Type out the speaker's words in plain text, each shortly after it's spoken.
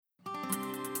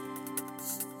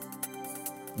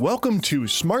Welcome to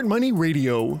Smart Money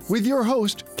Radio with your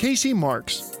host, Casey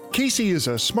Marks. Casey is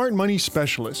a smart money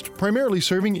specialist, primarily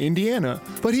serving Indiana,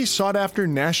 but he's sought after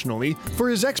nationally for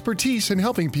his expertise in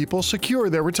helping people secure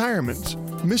their retirements.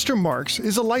 Mr. Marks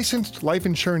is a licensed life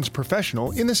insurance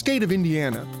professional in the state of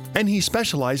Indiana, and he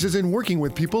specializes in working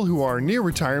with people who are near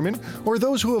retirement or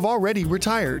those who have already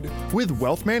retired with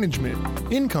wealth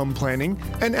management, income planning,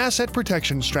 and asset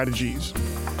protection strategies.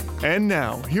 And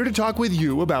now, here to talk with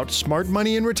you about smart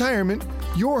money and retirement,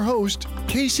 your host,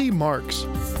 Casey Marks.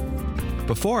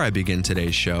 Before I begin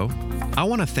today's show, I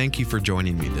want to thank you for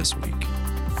joining me this week.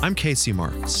 I'm Casey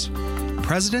Marks,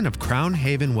 president of Crown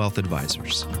Haven Wealth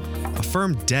Advisors, a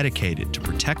firm dedicated to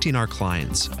protecting our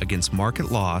clients against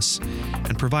market loss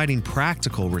and providing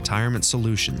practical retirement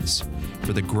solutions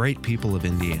for the great people of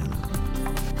Indiana.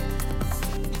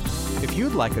 If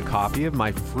you'd like a copy of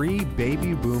my free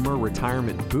Baby Boomer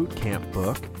Retirement Bootcamp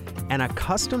book and a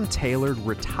custom-tailored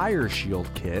Retire Shield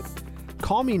kit,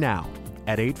 call me now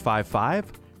at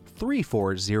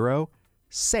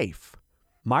 855-340-SAFE.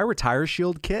 My Retire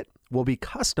Shield kit will be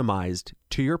customized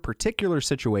to your particular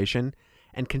situation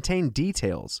and contain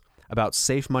details about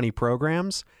safe money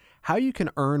programs, how you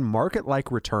can earn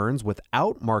market-like returns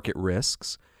without market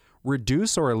risks,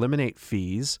 reduce or eliminate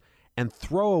fees, and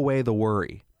throw away the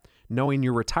worry, knowing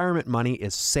your retirement money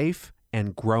is safe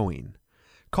and growing.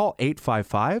 Call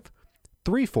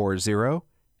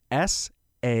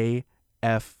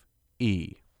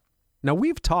 855-340-SAFE. Now,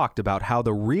 we've talked about how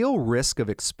the real risk of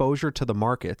exposure to the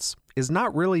markets is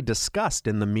not really discussed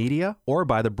in the media or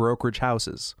by the brokerage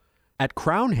houses. At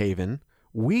Crown Haven,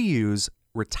 we use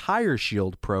Retire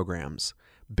Shield programs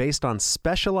based on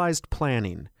specialized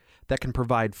planning that can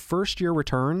provide first-year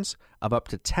returns of up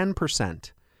to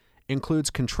 10%, includes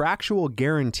contractual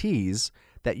guarantees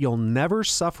that you'll never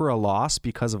suffer a loss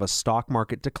because of a stock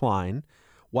market decline,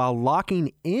 while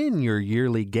locking in your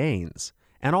yearly gains,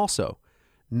 and also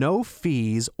no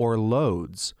fees or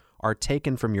loads are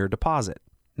taken from your deposit.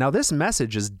 Now, this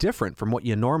message is different from what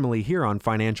you normally hear on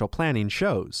financial planning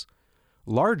shows,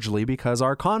 largely because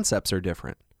our concepts are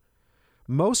different.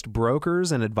 Most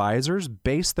brokers and advisors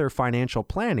base their financial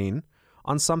planning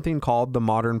on something called the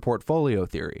modern portfolio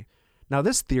theory. Now,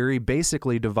 this theory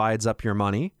basically divides up your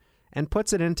money and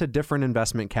puts it into different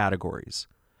investment categories.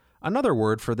 Another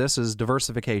word for this is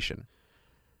diversification.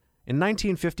 In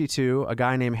 1952, a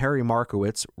guy named Harry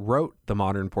Markowitz wrote the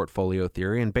modern portfolio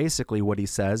theory, and basically what he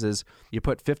says is you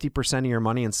put 50% of your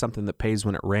money in something that pays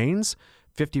when it rains,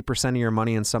 50% of your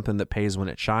money in something that pays when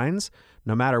it shines.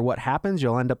 No matter what happens,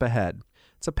 you'll end up ahead.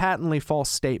 It's a patently false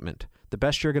statement. The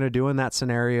best you're going to do in that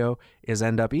scenario is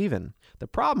end up even. The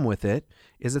problem with it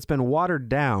is it's been watered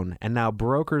down, and now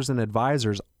brokers and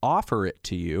advisors offer it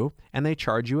to you, and they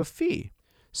charge you a fee.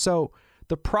 So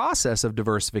the process of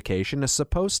diversification is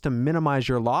supposed to minimize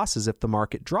your losses if the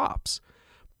market drops.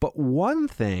 But one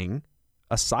thing,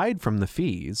 aside from the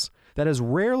fees, that is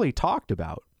rarely talked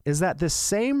about is that this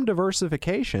same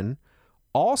diversification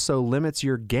also limits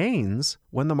your gains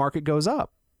when the market goes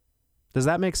up. Does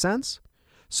that make sense?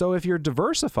 So if you're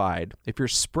diversified, if you're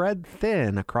spread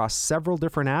thin across several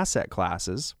different asset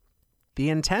classes, the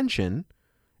intention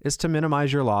is to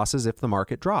minimize your losses if the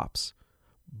market drops.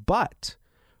 But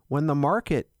when the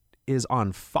market is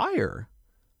on fire,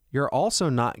 you're also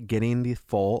not getting the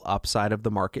full upside of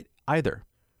the market either.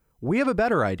 We have a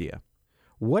better idea.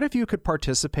 What if you could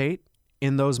participate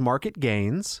in those market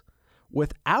gains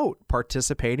without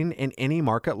participating in any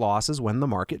market losses when the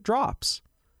market drops?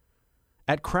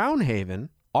 At Crown Haven,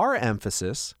 our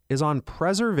emphasis is on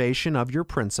preservation of your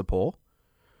principal,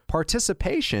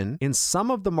 participation in some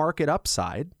of the market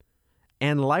upside,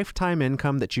 and lifetime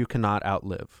income that you cannot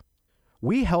outlive.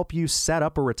 We help you set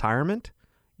up a retirement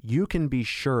you can be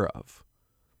sure of.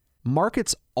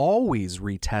 Markets always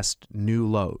retest new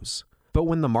lows, but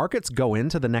when the markets go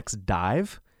into the next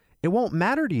dive, it won't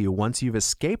matter to you once you've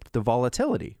escaped the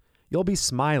volatility. You'll be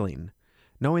smiling,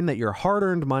 knowing that your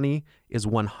hard-earned money is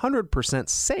 100%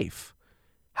 safe.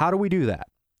 How do we do that?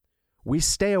 We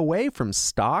stay away from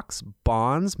stocks,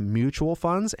 bonds, mutual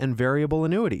funds, and variable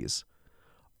annuities.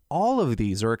 All of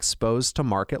these are exposed to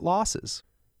market losses.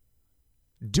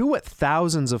 Do what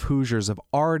thousands of Hoosiers have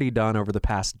already done over the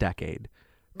past decade.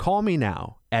 Call me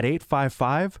now at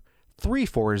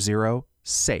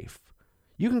 855-340-SAFE.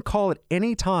 You can call at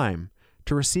any time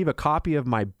to receive a copy of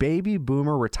my Baby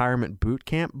Boomer Retirement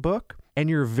Bootcamp book and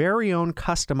your very own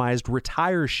customized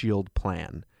Retire Shield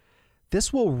plan.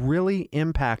 This will really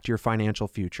impact your financial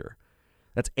future.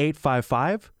 That's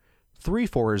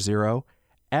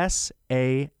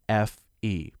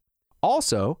 855-340-SAFE.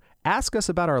 Also, ask us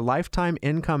about our Lifetime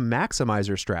Income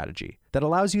Maximizer strategy that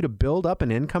allows you to build up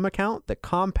an income account that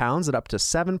compounds at up to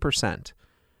 7%.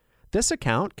 This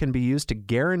account can be used to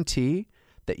guarantee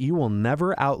that you will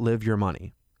never outlive your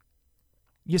money.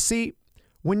 You see,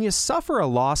 when you suffer a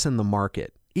loss in the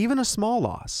market, even a small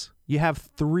loss, you have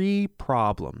 3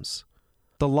 problems.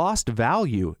 The lost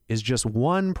value is just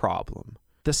one problem.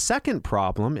 The second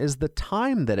problem is the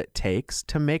time that it takes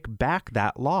to make back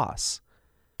that loss.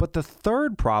 But the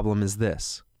third problem is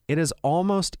this: it is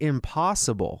almost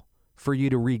impossible for you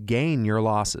to regain your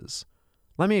losses.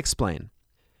 Let me explain.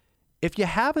 If you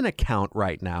have an account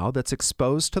right now that's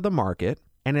exposed to the market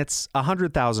and it's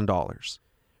 $100,000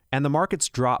 and the market's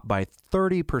dropped by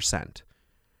 30%,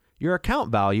 your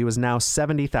account value is now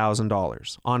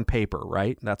 $70,000 on paper,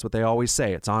 right? That's what they always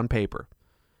say. It's on paper.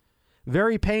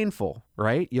 Very painful,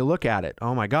 right? You look at it.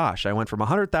 Oh my gosh, I went from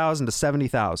 $100,000 to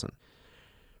 $70,000.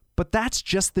 But that's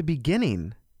just the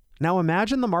beginning. Now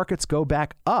imagine the markets go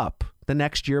back up the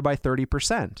next year by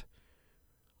 30%.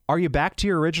 Are you back to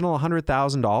your original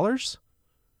 $100,000?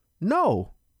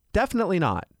 No, definitely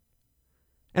not.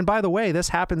 And by the way, this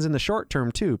happens in the short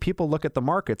term too. People look at the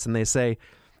markets and they say,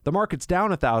 the market's down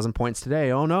 1,000 points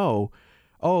today. Oh no.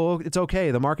 Oh, it's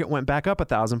okay. The market went back up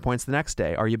 1,000 points the next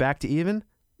day. Are you back to even?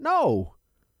 No.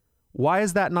 Why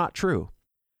is that not true?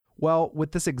 Well,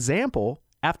 with this example,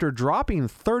 after dropping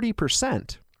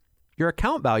 30%, your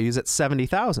account value is at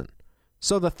 $70,000.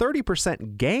 So the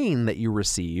 30% gain that you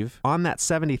receive on that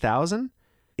 $70,000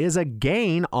 is a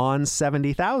gain on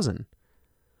 $70,000.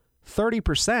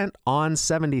 30% on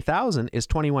 $70,000 is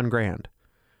 $21,000.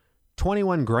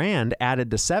 $21,000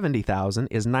 added to $70,000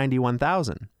 is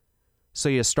 $91,000. So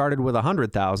you started with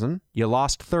 $100,000, you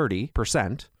lost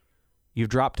 30%, you've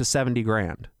dropped to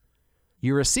 $70,000.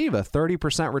 You receive a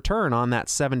 30% return on that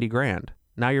 $70,000.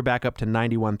 Now you're back up to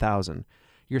 $91,000.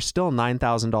 You're still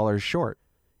 $9,000 short.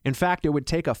 In fact, it would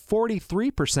take a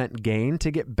 43% gain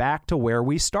to get back to where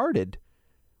we started,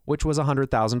 which was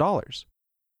 $100,000.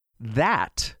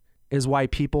 That is why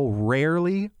people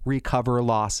rarely recover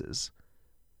losses.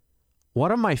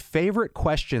 One of my favorite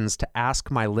questions to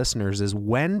ask my listeners is,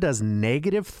 when does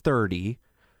negative 30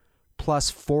 plus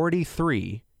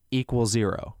 43 equal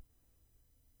 0?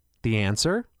 The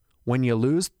answer? When you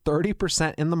lose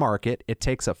 30% in the market, it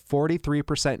takes a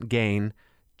 43% gain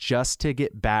just to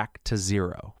get back to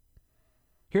 0.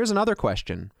 Here's another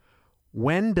question.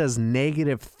 When does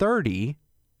negative 30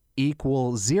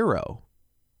 equal 0?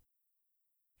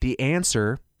 The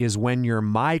answer is when you're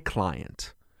my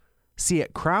client. See,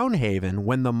 at Crown Haven,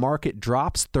 when the market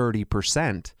drops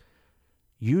 30%,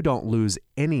 you don't lose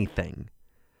anything.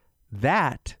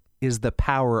 That is the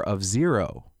power of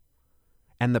 0.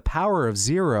 And the power of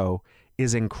 0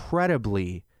 is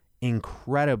incredibly,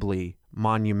 incredibly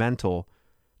monumental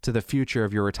to the future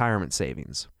of your retirement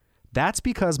savings. That's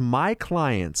because my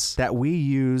clients that we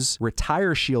use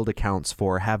Retire Shield accounts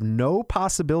for have no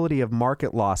possibility of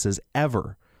market losses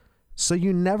ever. So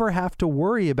you never have to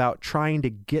worry about trying to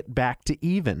get back to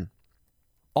even.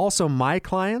 Also, my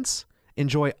clients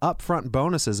enjoy upfront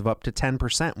bonuses of up to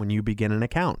 10% when you begin an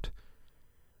account.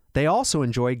 They also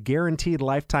enjoy guaranteed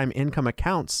lifetime income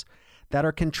accounts that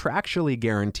are contractually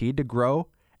guaranteed to grow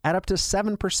at up to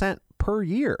 7% per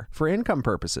year for income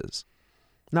purposes.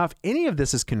 Now, if any of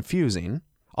this is confusing,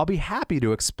 I'll be happy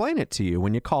to explain it to you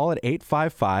when you call at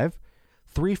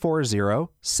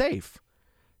 855-340-SAFE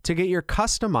to get your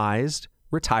customized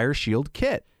Retire Shield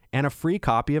kit and a free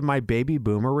copy of my Baby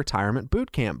Boomer Retirement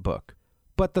Bootcamp book.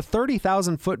 But the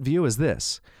 30,000-foot view is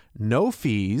this: no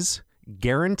fees,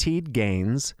 guaranteed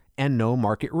gains, and no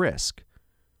market risk.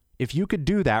 If you could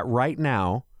do that right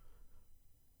now,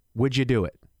 would you do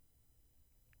it?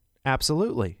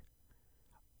 Absolutely.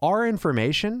 Our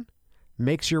information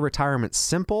makes your retirement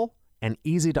simple and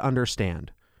easy to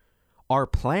understand. Our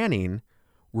planning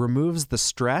removes the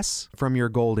stress from your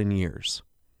golden years.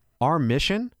 Our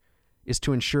mission is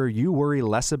to ensure you worry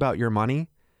less about your money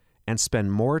and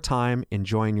spend more time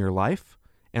enjoying your life,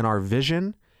 and our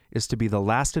vision is to be the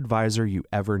last advisor you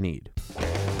ever need.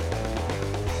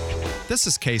 This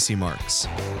is Casey Marks.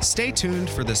 Stay tuned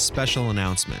for this special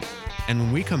announcement, and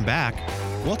when we come back,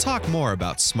 we'll talk more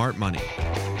about smart money.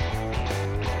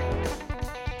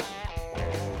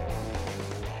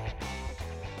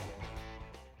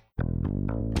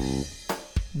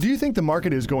 Do you think the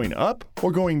market is going up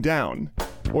or going down?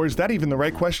 Or is that even the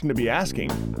right question to be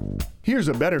asking? Here's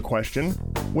a better question.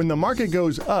 When the market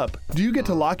goes up, do you get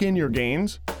to lock in your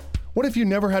gains? What if you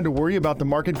never had to worry about the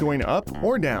market going up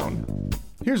or down?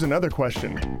 Here's another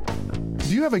question.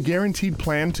 Do you have a guaranteed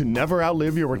plan to never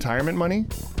outlive your retirement money?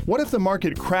 What if the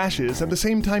market crashes at the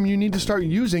same time you need to start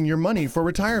using your money for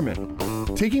retirement?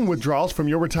 Taking withdrawals from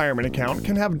your retirement account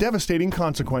can have devastating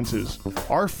consequences.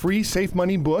 Our free Safe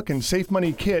Money book and Safe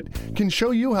Money kit can show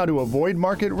you how to avoid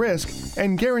market risk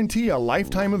and guarantee a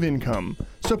lifetime of income.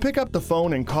 So pick up the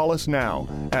phone and call us now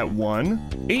at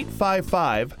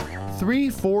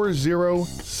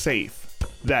 1-855-340-SAFE.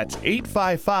 That's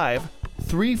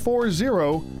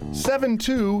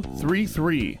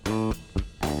 855-340-7233.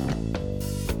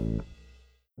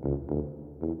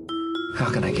 How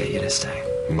can I get you to stay?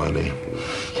 Money.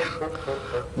 Yeah,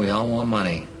 we all want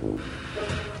money,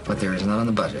 but there is none in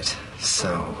the budget.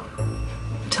 So,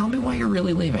 tell me why you're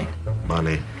really leaving.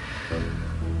 Money.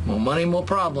 More money, more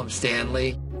problems,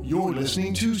 Stanley. You're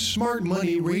listening to Smart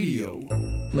Money Radio.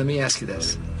 Let me ask you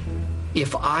this.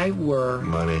 If I were...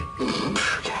 Money.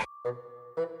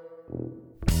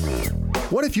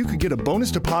 What if you could get a bonus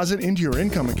deposit into your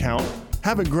income account,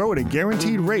 have it grow at a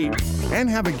guaranteed rate, and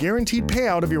have a guaranteed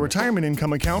payout of your retirement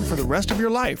income account for the rest of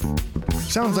your life?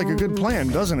 Sounds like a good plan,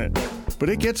 doesn't it? But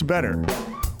it gets better.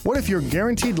 What if your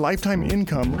guaranteed lifetime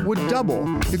income would double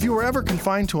if you were ever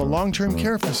confined to a long-term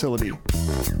care facility?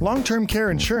 Long-term care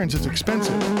insurance is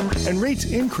expensive, and rates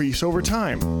increase over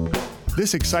time.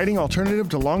 This exciting alternative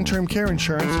to long-term care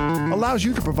insurance allows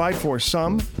you to provide for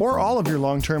some or all of your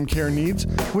long-term care needs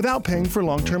without paying for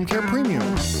long-term care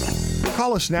premiums.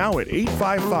 Call us now at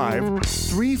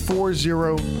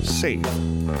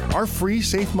 855-340-SAFE. Our free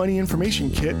Safe Money information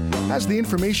kit has the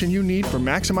information you need for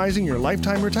maximizing your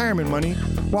lifetime retirement money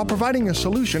while providing a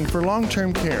solution for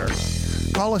long-term care.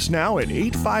 Call us now at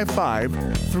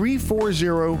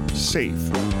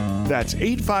 855-340-SAFE. That's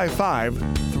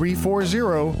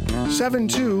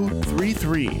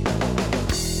 855-340-7233.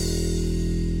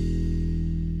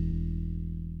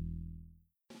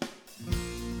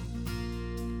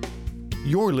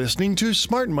 You're listening to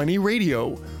Smart Money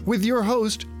Radio with your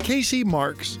host, Casey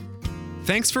Marks.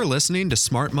 Thanks for listening to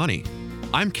Smart Money.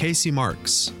 I'm Casey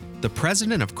Marks, the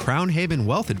president of Crown Haven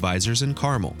Wealth Advisors in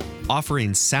Carmel,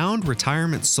 offering sound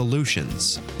retirement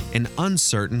solutions in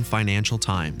uncertain financial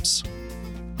times.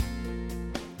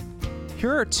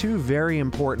 Here are two very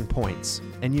important points,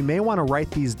 and you may want to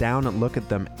write these down and look at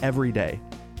them every day.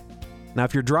 Now,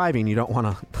 if you're driving, you don't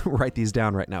want to write these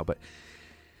down right now, but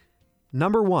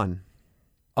number one,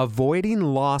 avoiding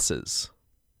losses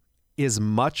is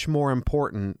much more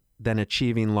important than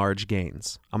achieving large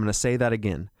gains. I'm going to say that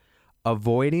again.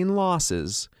 Avoiding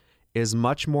losses is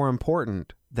much more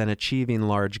important than achieving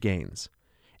large gains.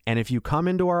 And if you come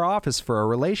into our office for a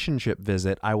relationship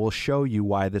visit, I will show you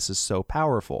why this is so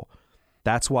powerful.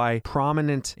 That's why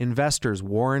prominent investors,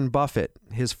 Warren Buffett,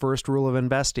 his first rule of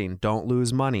investing, don't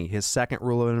lose money. His second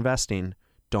rule of investing,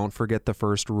 don't forget the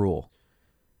first rule.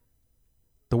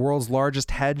 The world's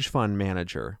largest hedge fund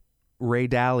manager, Ray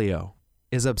Dalio,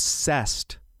 is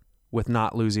obsessed with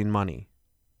not losing money.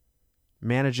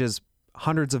 Manages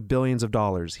hundreds of billions of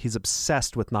dollars. He's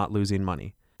obsessed with not losing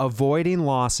money. Avoiding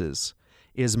losses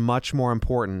is much more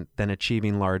important than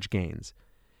achieving large gains.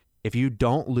 If you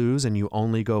don't lose and you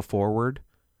only go forward,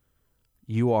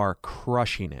 you are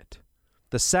crushing it.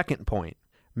 The second point,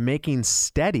 making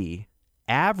steady,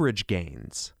 average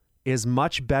gains is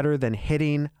much better than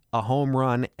hitting a home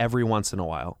run every once in a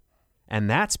while. And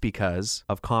that's because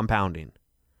of compounding.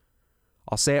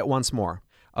 I'll say it once more.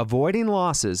 Avoiding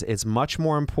losses is much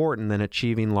more important than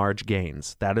achieving large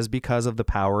gains. That is because of the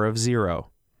power of zero.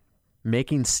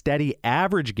 Making steady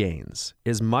average gains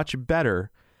is much better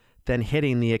than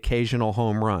hitting the occasional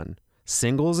home run.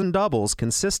 Singles and doubles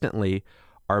consistently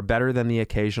are better than the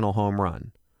occasional home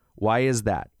run. Why is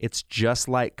that? It's just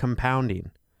like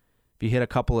compounding. If you hit a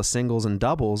couple of singles and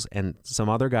doubles and some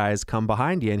other guys come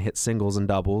behind you and hit singles and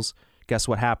doubles, guess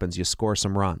what happens? You score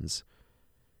some runs.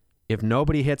 If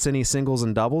nobody hits any singles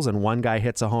and doubles and one guy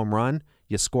hits a home run,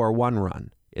 you score one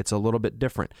run. It's a little bit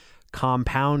different.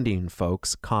 Compounding,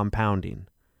 folks, compounding.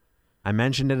 I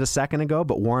mentioned it a second ago,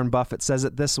 but Warren Buffett says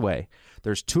it this way.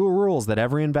 There's two rules that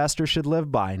every investor should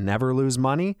live by. Never lose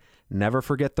money, never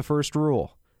forget the first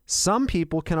rule. Some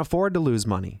people can afford to lose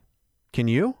money. Can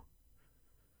you?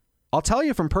 I'll tell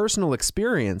you from personal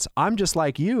experience, I'm just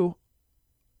like you.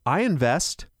 I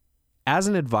invest. As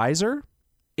an advisor,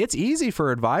 it's easy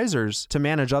for advisors to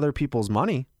manage other people's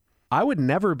money. I would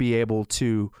never be able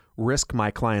to risk my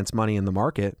clients' money in the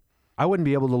market. I wouldn't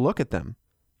be able to look at them.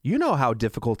 You know how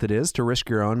difficult it is to risk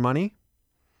your own money.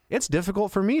 It's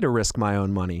difficult for me to risk my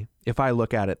own money if I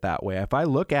look at it that way. If I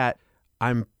look at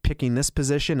I'm picking this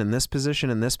position and this position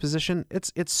and this position,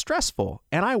 it's stressful.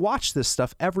 And I watch this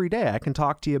stuff every day. I can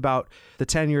talk to you about the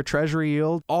 10-year treasury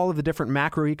yield, all of the different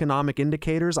macroeconomic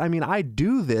indicators. I mean, I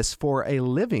do this for a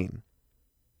living.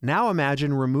 Now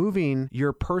imagine removing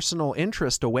your personal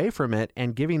interest away from it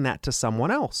and giving that to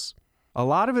someone else. A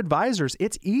lot of advisors,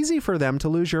 it's easy for them to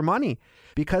lose your money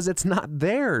because it's not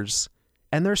theirs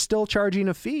and they're still charging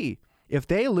a fee. If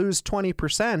they lose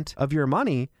 20% of your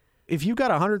money, if you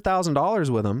got $100,000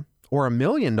 with them or $1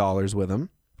 million with them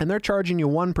and they're charging you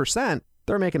 1%,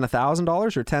 they're making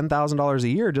 $1,000 or $10,000 a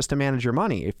year just to manage your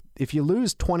money. If you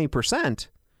lose 20%,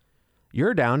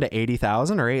 you're down to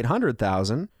 $80,000 or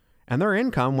 $800,000, and their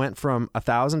income went from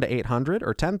 $1,000 to $800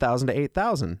 or $10,000 to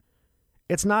 $8,000.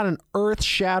 It's not an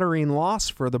earth-shattering loss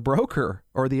for the broker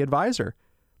or the advisor,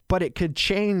 but it could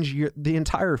change the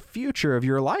entire future of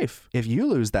your life if you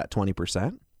lose that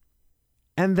 20%.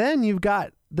 And then you've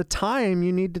got the time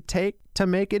you need to take to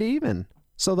make it even.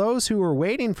 So those who are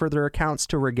waiting for their accounts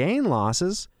to regain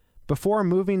losses before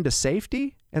moving to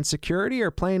safety and security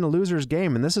are playing a loser's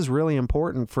game. And this is really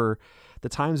important for the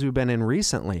times we've been in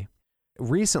recently.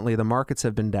 Recently, the markets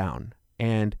have been down,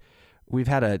 and we've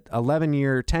had a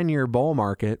 11-year, 10-year bull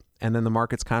market, and then the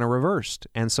market's kind of reversed.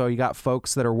 And so you got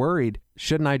folks that are worried,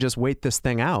 shouldn't I just wait this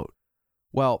thing out?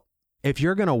 Well, if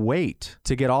you're going to wait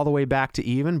to get all the way back to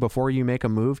even before you make a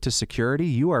move to security,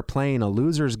 you are playing a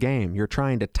loser's game. You're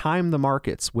trying to time the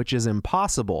markets, which is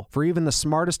impossible for even the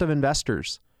smartest of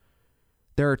investors.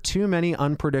 There are too many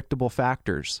unpredictable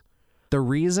factors. The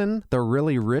reason the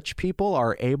really rich people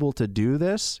are able to do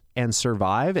this and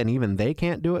survive, and even they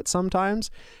can't do it sometimes,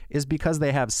 is because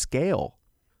they have scale.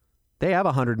 They have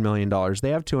 $100 million.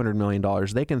 They have $200 million.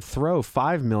 They can throw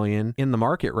 $5 million in the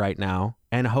market right now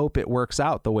and hope it works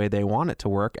out the way they want it to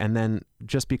work. And then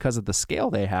just because of the scale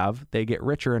they have, they get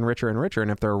richer and richer and richer. And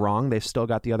if they're wrong, they've still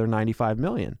got the other $95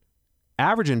 million.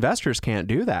 Average investors can't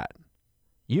do that.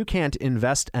 You can't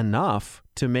invest enough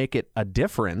to make it a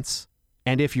difference.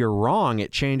 And if you're wrong,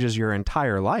 it changes your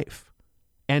entire life.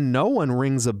 And no one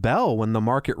rings a bell when the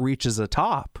market reaches a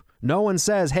top. No one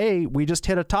says, hey, we just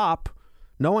hit a top.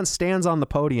 No one stands on the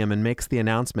podium and makes the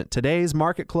announcement. Today's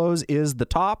market close is the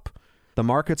top. The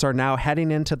markets are now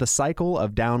heading into the cycle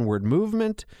of downward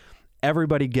movement.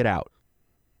 Everybody get out.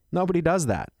 Nobody does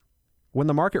that. When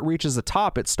the market reaches the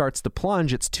top, it starts to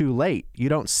plunge. It's too late. You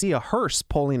don't see a hearse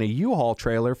pulling a U-Haul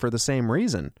trailer for the same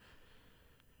reason.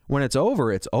 When it's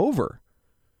over, it's over.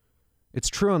 It's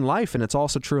true in life, and it's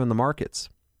also true in the markets.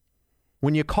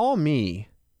 When you call me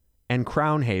and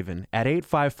Crown Haven at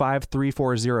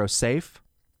 855-340-SAFE,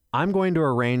 I'm going to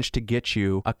arrange to get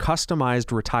you a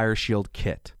customized Retire Shield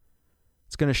kit.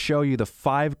 It's going to show you the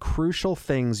 5 crucial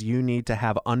things you need to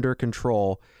have under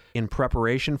control in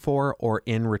preparation for or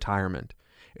in retirement.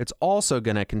 It's also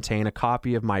going to contain a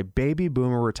copy of my Baby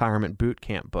Boomer Retirement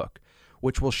Bootcamp book,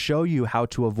 which will show you how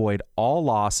to avoid all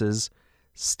losses,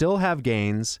 still have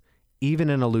gains, even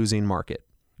in a losing market.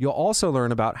 You'll also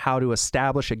learn about how to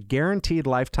establish a guaranteed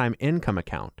lifetime income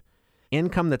account,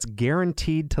 income that's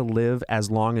guaranteed to live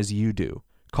as long as you do.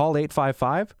 Call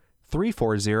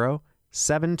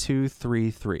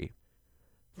 855-340-7233.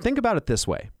 Think about it this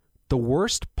way. The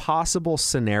worst possible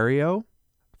scenario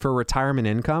for retirement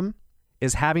income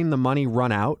is having the money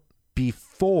run out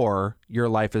before your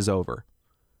life is over.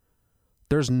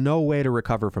 There's no way to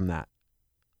recover from that.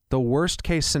 The worst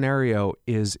case scenario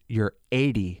is you're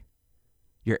 80,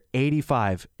 you're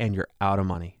 85, and you're out of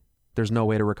money. There's no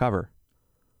way to recover.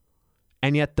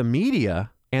 And yet the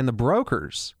media and the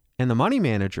brokers and the money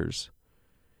managers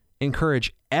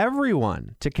encourage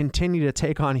everyone to continue to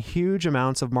take on huge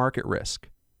amounts of market risk.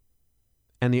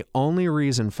 And the only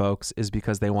reason, folks, is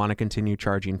because they want to continue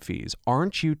charging fees.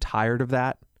 Aren't you tired of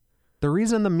that? The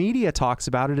reason the media talks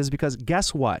about it is because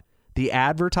guess what? The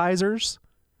advertisers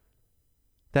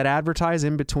that advertise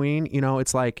in between,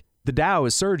 it's like the Dow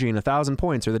is surging 1,000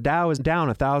 points or the Dow is down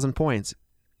 1,000 points.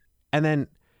 And then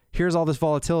here's all this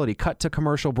volatility, cut to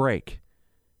commercial break.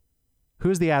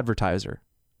 Who's the advertiser?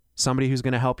 Somebody who's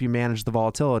going to help you manage the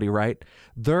volatility, right?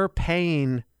 They're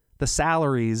paying the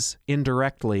salaries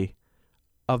indirectly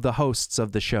of the hosts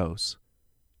of the shows.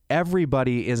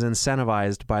 Everybody is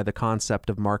incentivized by the concept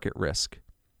of market risk.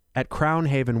 At Crown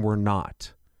Haven, we're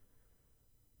not.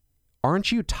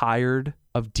 Aren't you tired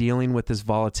of dealing with this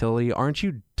volatility? Aren't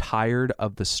you tired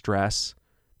of the stress?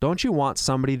 Don't you want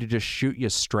somebody to just shoot you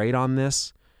straight on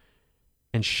this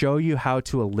and show you how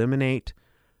to eliminate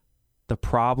the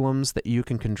problems that you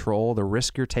can control, the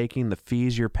risk you're taking, the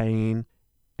fees you're paying,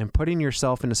 and putting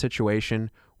yourself in a situation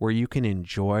where you can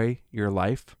enjoy your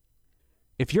life?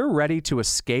 If you're ready to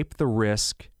escape the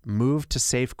risk, move to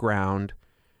safe ground,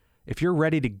 if you're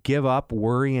ready to give up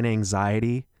worry and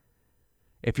anxiety,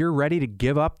 if you're ready to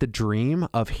give up the dream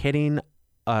of hitting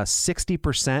a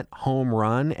 60% home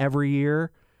run every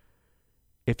year,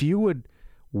 if you would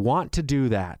want to do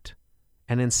that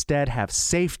and instead have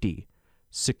safety,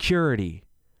 security,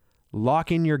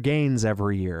 lock in your gains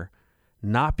every year,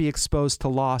 not be exposed to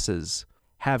losses,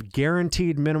 have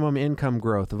guaranteed minimum income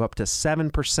growth of up to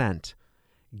 7%,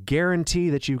 guarantee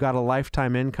that you've got a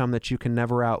lifetime income that you can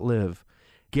never outlive,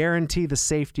 guarantee the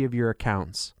safety of your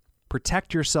accounts,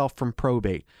 protect yourself from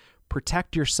probate,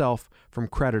 protect yourself from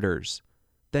creditors,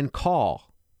 then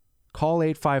call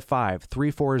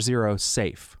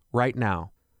 855-340-SAFE right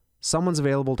now. Someone's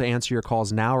available to answer your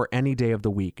calls now or any day of the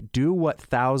week. Do what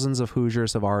thousands of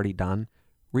Hoosiers have already done.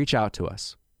 Reach out to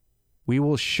us. We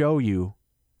will show you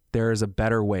there is a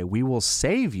better way. We will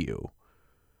save you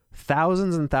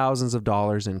thousands and thousands of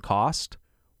dollars in cost.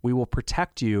 We will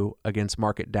protect you against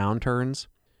market downturns.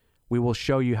 We will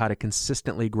show you how to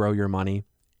consistently grow your money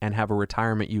and have a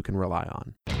retirement you can rely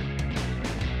on.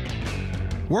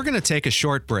 We're going to take a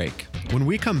short break. When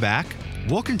we come back,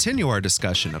 we'll continue our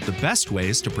discussion of the best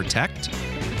ways to protect,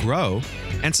 grow,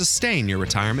 and sustain your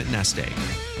retirement nest egg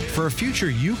for a future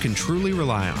you can truly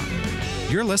rely on.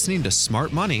 You're listening to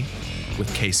Smart Money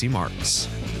with Casey Marks.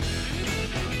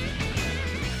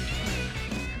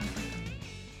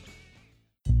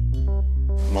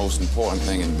 The most important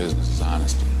thing in business is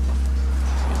honesty,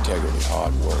 integrity,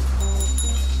 hard work,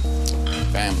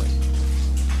 family,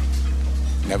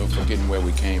 never forgetting where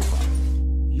we came from.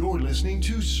 You're listening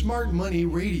to Smart Money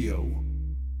Radio.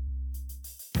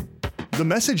 The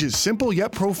message is simple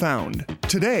yet profound.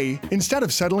 Today, instead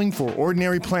of settling for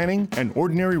ordinary planning and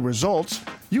ordinary results,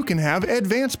 you can have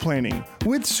advanced planning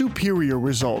with superior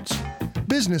results.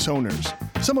 Business owners,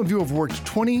 some of you have worked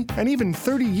 20 and even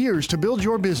 30 years to build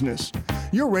your business.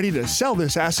 You're ready to sell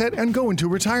this asset and go into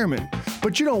retirement,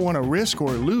 but you don't want to risk or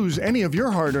lose any of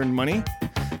your hard-earned money.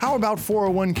 How about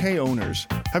 401k owners?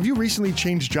 Have you recently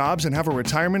changed jobs and have a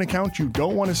retirement account you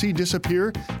don't want to see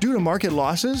disappear due to market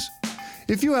losses?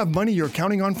 If you have money you're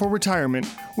counting on for retirement,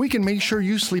 we can make sure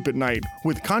you sleep at night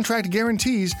with contract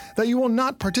guarantees that you will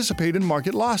not participate in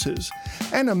market losses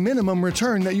and a minimum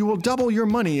return that you will double your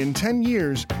money in 10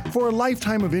 years for a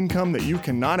lifetime of income that you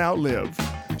cannot outlive.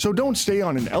 So don't stay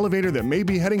on an elevator that may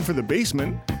be heading for the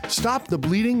basement. Stop the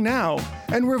bleeding now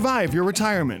and revive your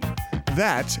retirement.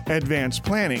 That's advanced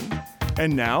planning.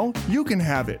 And now you can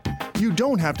have it. You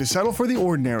don't have to settle for the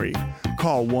ordinary.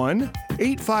 Call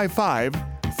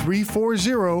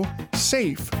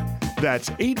 1-855-340-SAFE. That's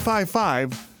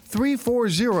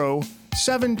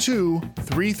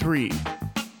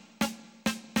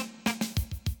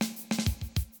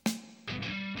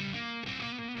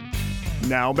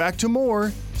Now back to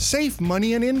more Safe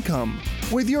Money and Income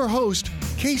with your host,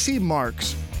 Casey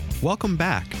Marks. Welcome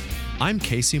back. I'm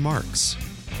Casey Marks,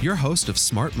 your host of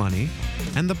Smart Money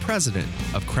and the president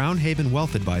of Crown Haven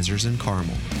Wealth Advisors in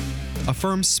Carmel, a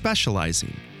firm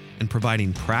specializing in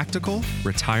providing practical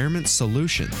retirement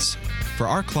solutions for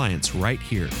our clients right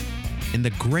here in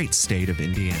the great state of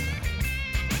Indiana.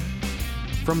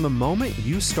 From the moment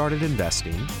you started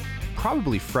investing,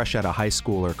 probably fresh out of high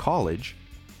school or college,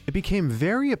 it became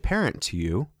very apparent to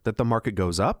you that the market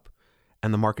goes up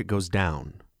and the market goes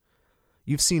down.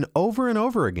 You've seen over and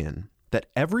over again that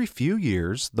every few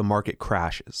years the market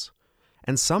crashes,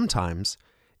 and sometimes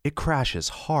it crashes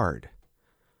hard.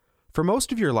 For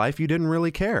most of your life, you didn't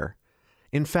really care.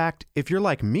 In fact, if you're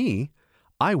like me,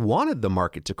 I wanted the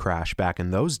market to crash back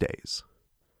in those days.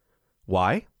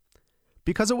 Why?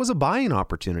 Because it was a buying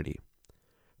opportunity.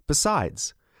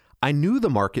 Besides, I knew the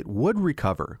market would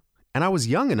recover, and I was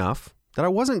young enough that I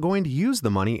wasn't going to use the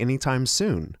money anytime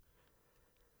soon.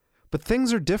 But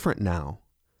things are different now.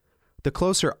 The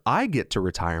closer I get to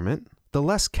retirement, the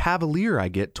less cavalier I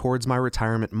get towards my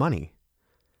retirement money.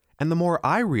 And the more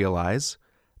I realize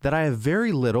that I have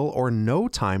very little or no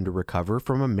time to recover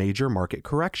from a major market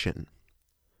correction.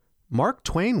 Mark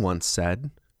Twain once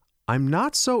said, "I'm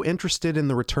not so interested in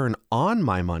the return on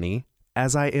my money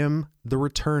as I am the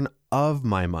return of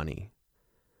my money."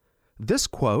 This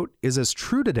quote is as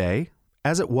true today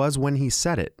as it was when he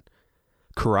said it.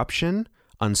 Corruption,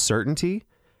 uncertainty,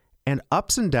 and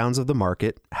ups and downs of the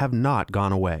market have not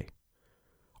gone away.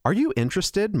 Are you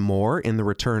interested more in the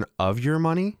return of your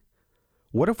money?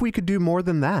 What if we could do more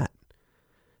than that?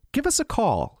 Give us a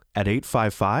call at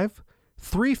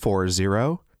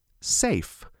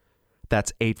 855-340-SAFE.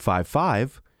 That's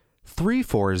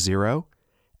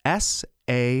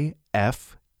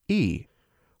 855-340-SAFE.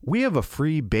 We have a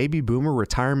free Baby Boomer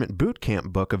Retirement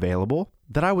Bootcamp book available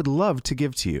that I would love to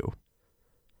give to you.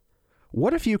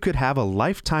 What if you could have a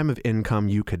lifetime of income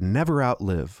you could never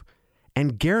outlive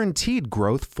and guaranteed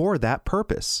growth for that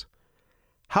purpose?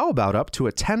 How about up to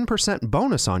a 10%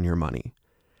 bonus on your money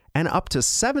and up to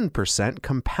 7%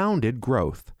 compounded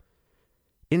growth?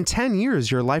 In 10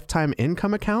 years, your lifetime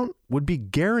income account would be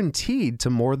guaranteed to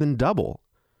more than double.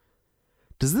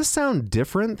 Does this sound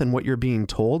different than what you're being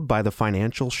told by the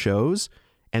financial shows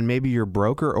and maybe your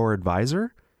broker or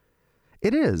advisor?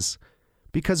 It is,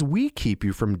 because we keep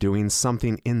you from doing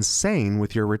something insane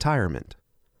with your retirement.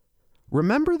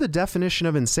 Remember the definition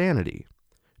of insanity: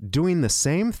 doing the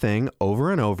same thing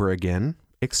over and over again,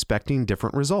 expecting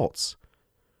different results.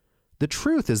 The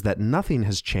truth is that nothing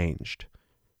has changed.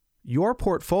 Your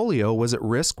portfolio was at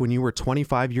risk when you were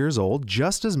 25 years old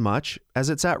just as much as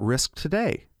it's at risk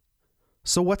today.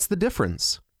 So what's the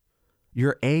difference?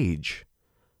 Your age,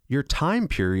 your time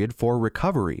period for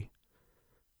recovery.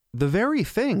 The very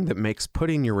thing that makes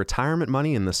putting your retirement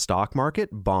money in the stock market,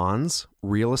 bonds,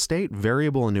 real estate,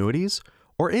 variable annuities,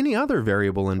 or any other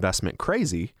variable investment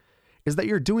crazy is that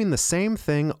you're doing the same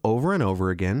thing over and over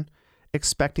again,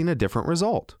 expecting a different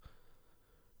result.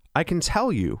 I can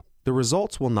tell you, the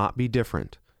results will not be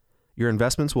different. Your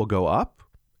investments will go up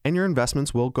and your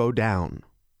investments will go down.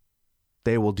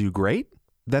 They will do great,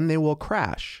 then they will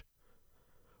crash.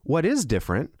 What is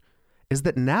different is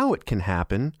that now it can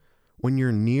happen when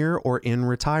you're near or in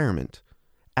retirement,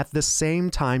 at the same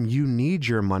time you need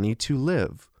your money to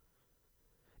live.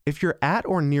 If you're at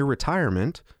or near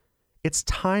retirement, it's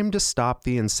time to stop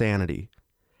the insanity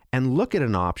and look at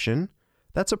an option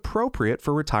that's appropriate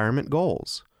for retirement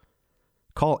goals.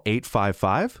 Call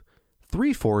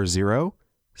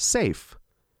 855-340-SAFE.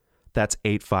 That's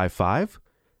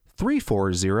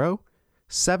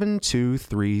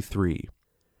 855-340-7233.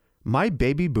 My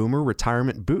Baby Boomer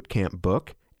Retirement Bootcamp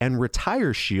book and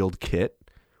Retire Shield kit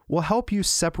will help you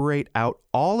separate out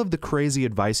all of the crazy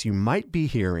advice you might be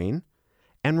hearing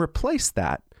and replace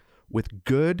that with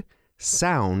good,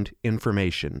 sound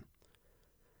information.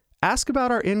 Ask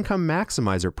about our Income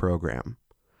Maximizer program,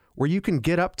 where you can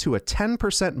get up to a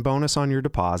 10% bonus on your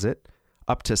deposit,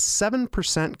 up to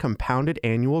 7% compounded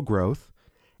annual growth,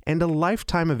 and a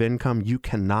lifetime of income you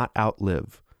cannot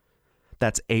outlive.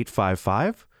 That's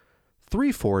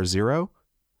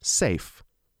 855-340-SAFE.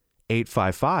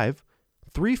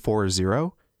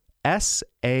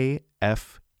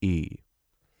 855-340-SAFE.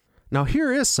 Now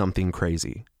here is something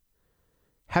crazy.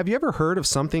 Have you ever heard of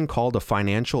something called a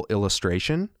financial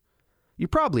illustration? You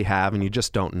probably have and you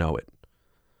just don't know it.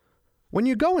 When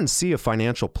you go and see a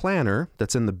financial planner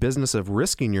that's in the business of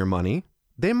risking your money,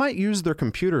 they might use their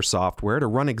computer software to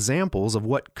run examples of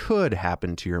what could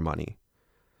happen to your money.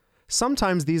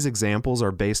 Sometimes these examples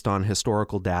are based on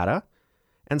historical data,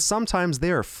 and sometimes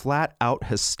they are flat out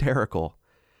hysterical.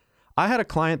 I had a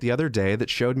client the other day that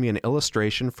showed me an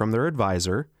illustration from their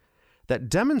advisor that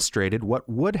demonstrated what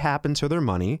would happen to their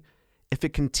money if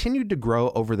it continued to grow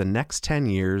over the next 10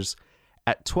 years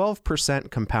at 12%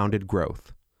 compounded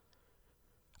growth.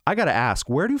 I got to ask,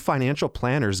 where do financial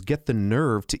planners get the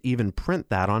nerve to even print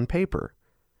that on paper?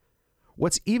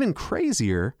 What's even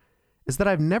crazier is that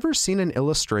I've never seen an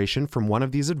illustration from one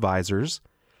of these advisors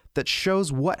that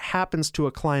shows what happens to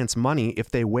a client's money if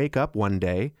they wake up one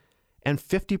day and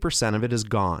 50% of it is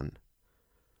gone.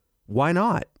 Why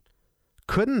not?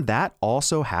 Couldn't that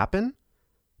also happen?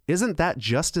 Isn't that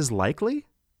just as likely?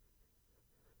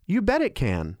 You bet it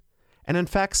can. And in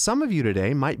fact, some of you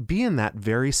today might be in that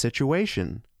very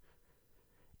situation.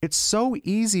 It's so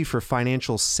easy for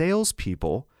financial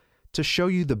salespeople to show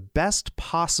you the best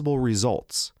possible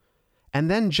results,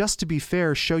 and then, just to be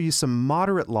fair, show you some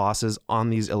moderate losses on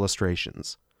these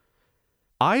illustrations.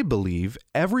 I believe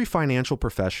every financial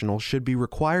professional should be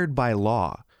required by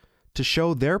law to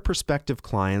show their prospective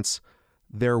clients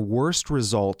their worst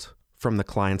result from the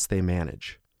clients they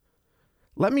manage.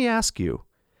 Let me ask you,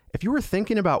 if you were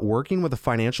thinking about working with a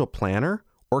financial planner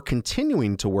or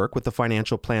continuing to work with the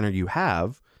financial planner you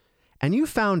have, and you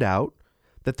found out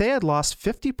that they had lost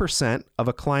 50% of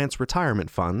a client's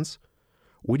retirement funds,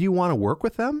 would you want to work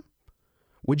with them?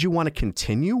 Would you want to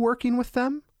continue working with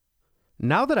them?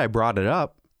 Now that I brought it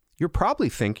up, you're probably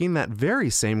thinking that very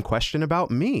same question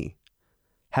about me.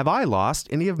 Have I lost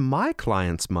any of my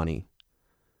clients' money?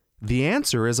 The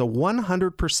answer is a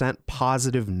 100%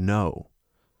 positive no.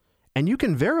 And you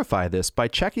can verify this by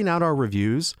checking out our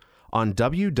reviews on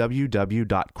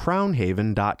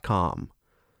www.crownhaven.com.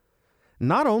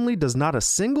 Not only does not a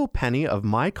single penny of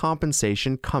my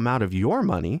compensation come out of your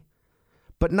money,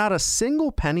 but not a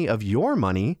single penny of your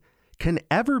money can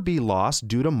ever be lost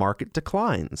due to market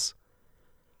declines.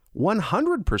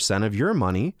 100% of your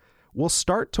money will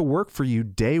start to work for you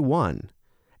day one,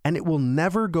 and it will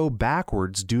never go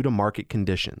backwards due to market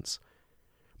conditions.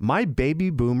 My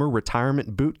Baby Boomer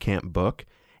Retirement Bootcamp book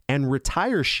and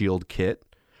Retire Shield kit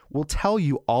will tell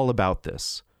you all about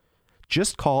this.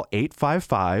 Just call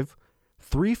 855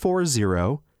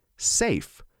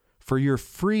 855-340-SAFE for your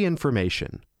free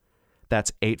information.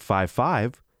 That's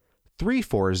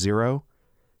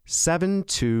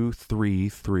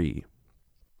 855-340-7233.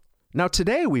 Now,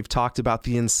 today we've talked about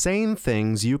the insane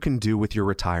things you can do with your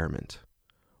retirement.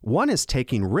 One is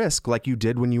taking risk like you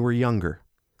did when you were younger,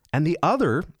 and the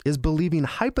other is believing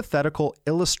hypothetical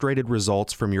illustrated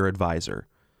results from your advisor.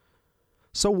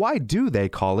 So why do they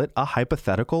call it a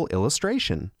hypothetical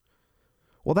illustration?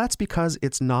 Well, that's because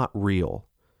it's not real.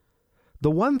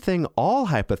 The one thing all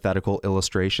hypothetical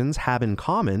illustrations have in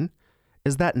common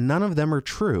is that none of them are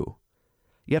true.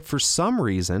 Yet for some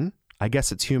reason, I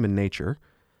guess it's human nature,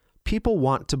 people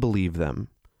want to believe them.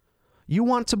 You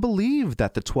want to believe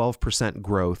that the 12%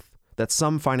 growth that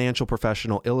some financial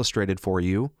professional illustrated for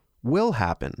you will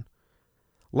happen.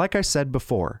 Like I said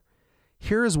before,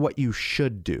 here is what you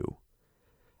should do.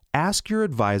 Ask your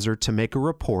advisor to make a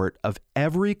report of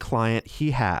every client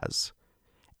he has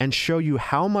and show you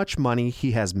how much money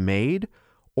he has made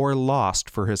or lost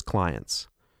for his clients.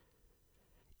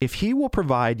 If he will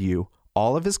provide you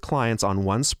all of his clients on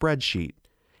one spreadsheet,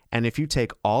 and if you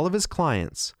take all of his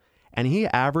clients and he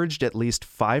averaged at least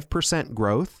 5%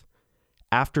 growth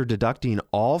after deducting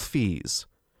all fees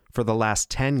for the last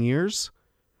 10 years,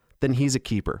 then he's a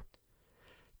keeper.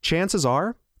 Chances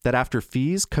are that after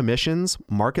fees, commissions,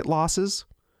 market losses,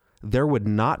 there would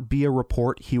not be a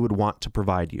report he would want to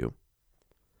provide you.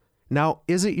 Now,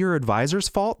 is it your advisor's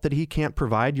fault that he can't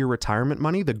provide your retirement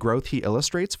money the growth he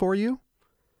illustrates for you?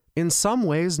 In some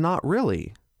ways, not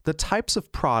really. The types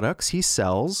of products he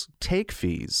sells take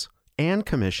fees and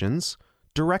commissions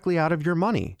directly out of your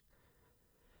money.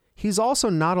 He's also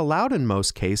not allowed in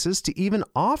most cases to even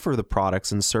offer the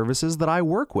products and services that I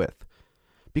work with,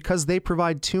 because they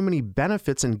provide too many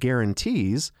benefits and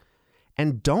guarantees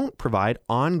and don't provide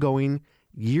ongoing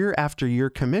year after year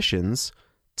commissions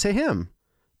to him,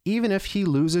 even if he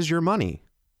loses your money.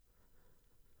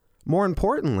 More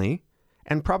importantly,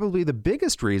 and probably the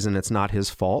biggest reason it's not his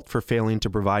fault for failing to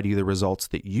provide you the results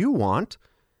that you want,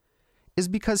 is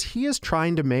because he is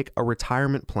trying to make a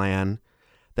retirement plan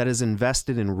that is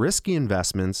invested in risky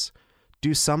investments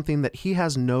do something that he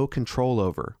has no control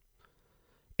over.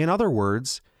 In other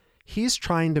words, he's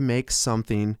trying to make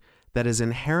something that is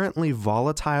inherently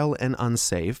volatile and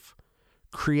unsafe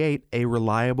create a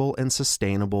reliable and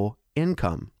sustainable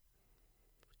income.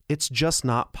 It's just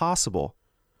not possible.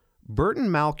 Burton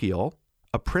Malkiel,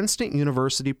 a Princeton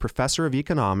University professor of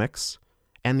economics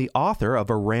and the author of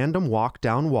A Random Walk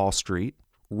Down Wall Street,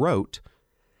 wrote,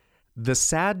 "The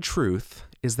sad truth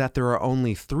is that there are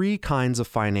only three kinds of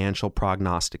financial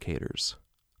prognosticators: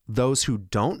 those who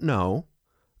don't know,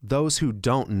 those who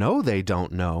don't know they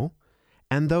don't know,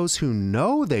 and those who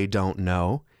know they don't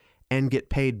know and get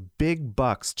paid big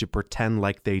bucks to pretend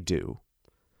like they do."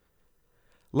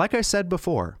 Like I said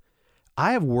before,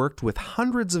 I have worked with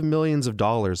hundreds of millions of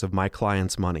dollars of my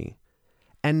clients' money,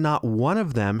 and not one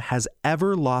of them has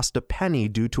ever lost a penny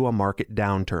due to a market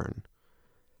downturn.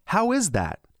 How is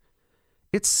that?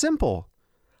 It's simple.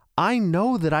 I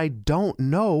know that I don't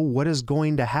know what is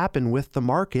going to happen with the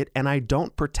market, and I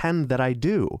don't pretend that I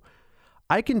do.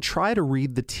 I can try to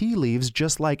read the tea leaves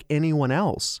just like anyone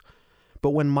else. But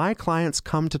when my clients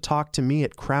come to talk to me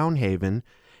at Crown Haven,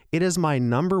 it is my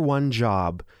number one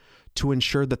job to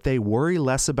ensure that they worry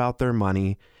less about their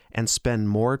money and spend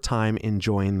more time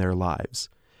enjoying their lives.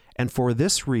 And for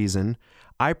this reason,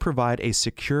 I provide a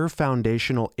secure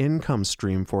foundational income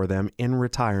stream for them in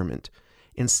retirement,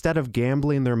 instead of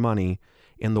gambling their money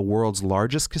in the world's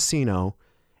largest casino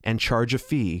and charge a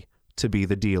fee to be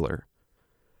the dealer.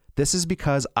 This is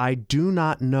because I do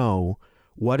not know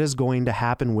what is going to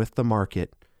happen with the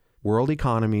market, world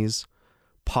economies,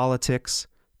 politics,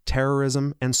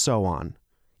 terrorism, and so on.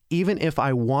 Even if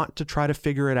I want to try to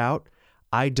figure it out,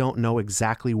 I don't know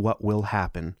exactly what will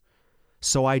happen.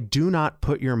 So I do not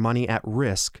put your money at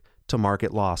risk to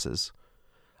market losses.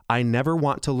 I never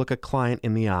want to look a client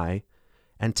in the eye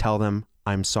and tell them,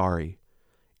 I'm sorry.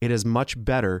 It is much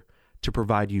better to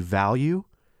provide you value,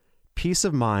 peace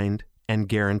of mind, and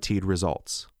guaranteed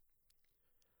results.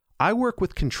 I work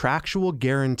with contractual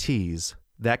guarantees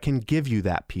that can give you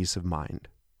that peace of mind.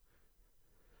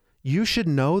 You should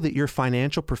know that your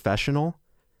financial professional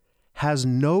has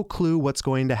no clue what's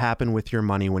going to happen with your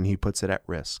money when he puts it at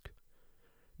risk.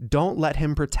 Don't let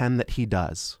him pretend that he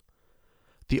does.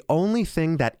 The only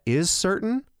thing that is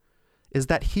certain is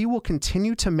that he will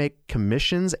continue to make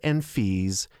commissions and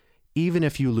fees even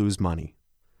if you lose money.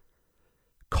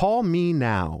 Call me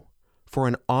now for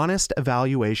an honest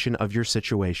evaluation of your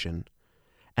situation,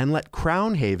 and let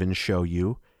Crown Haven show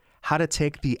you how to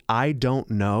take the I don't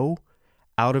know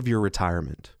out of your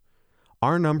retirement.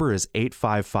 Our number is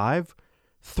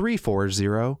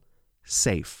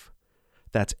 855-340-SAFE.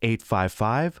 That's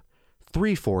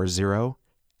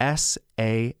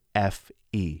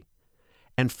 855-340-SAFE.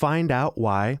 And find out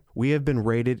why we have been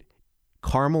rated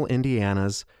Carmel,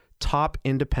 Indiana's top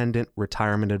independent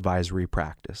retirement advisory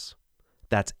practice.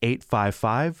 That's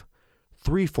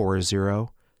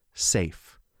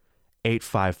 855-340-SAFE.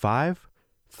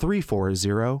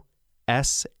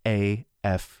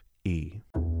 855-340-SAFE.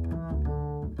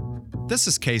 This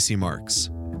is Casey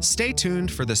Marks. Stay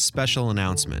tuned for this special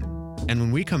announcement. And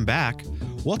when we come back,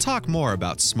 we'll talk more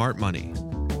about smart money.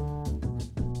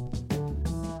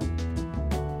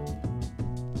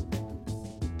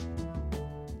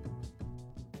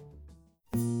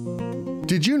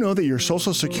 Did you know that your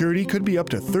Social Security could be up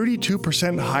to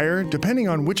 32% higher depending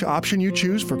on which option you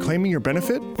choose for claiming your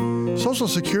benefit? Social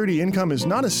Security income is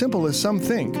not as simple as some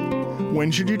think.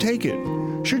 When should you take it?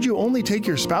 Should you only take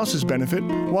your spouse's benefit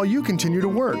while you continue to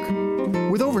work?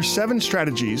 With over 7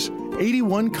 strategies,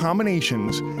 81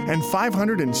 combinations, and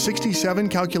 567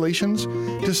 calculations,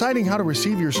 deciding how to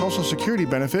receive your Social Security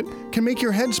benefit can make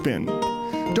your head spin.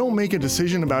 Don't make a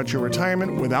decision about your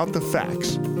retirement without the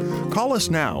facts. Call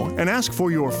us now and ask for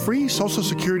your free Social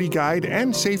Security guide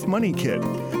and Safe Money Kit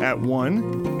at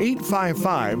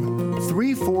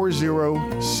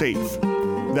 1-855-340-SAFE.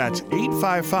 That's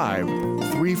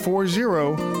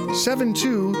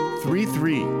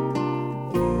 855-340-7233.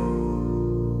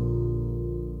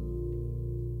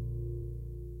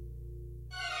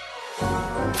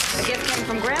 A gift came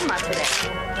from Grandma today.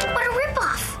 What a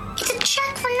ripoff! It's a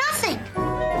check for nothing.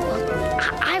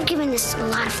 I've given this a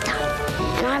lot of thought,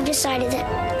 and I've decided that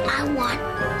I want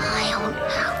my own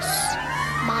house,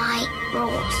 my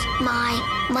rules, my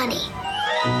money.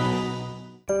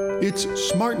 It's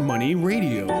Smart Money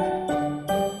Radio.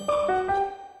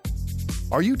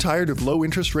 Are you tired of low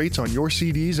interest rates on your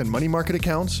CDs and money market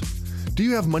accounts? Do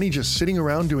you have money just sitting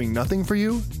around doing nothing for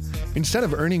you? Instead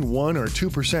of earning 1 or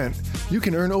 2%, you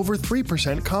can earn over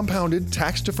 3% compounded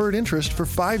tax-deferred interest for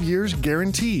 5 years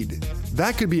guaranteed.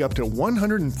 That could be up to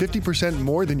 150%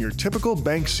 more than your typical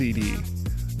bank CD.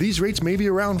 These rates may be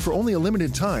around for only a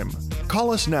limited time.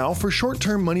 Call us now for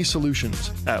short-term money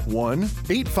solutions at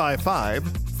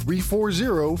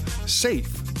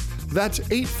 1-855-340-SAFE. That's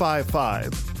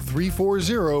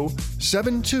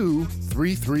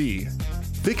 855-340-7233.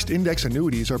 Fixed index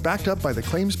annuities are backed up by the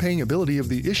claims-paying ability of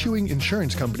the issuing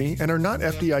insurance company and are not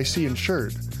FDIC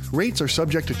insured. Rates are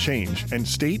subject to change and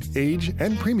state, age,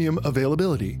 and premium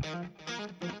availability.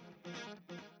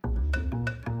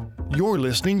 You're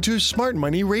listening to Smart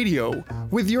Money Radio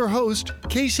with your host,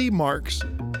 Casey Marks.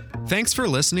 Thanks for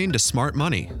listening to Smart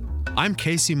Money. I'm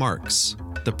Casey Marks,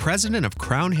 the president of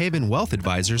Crown Haven Wealth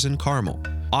Advisors in Carmel,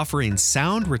 offering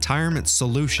sound retirement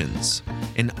solutions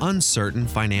in uncertain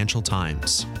financial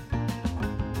times.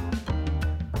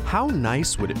 How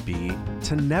nice would it be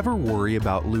to never worry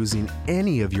about losing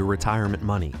any of your retirement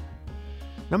money?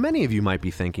 Now, many of you might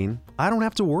be thinking, I don't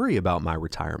have to worry about my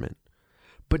retirement.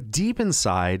 But deep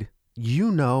inside,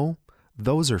 you know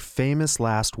those are famous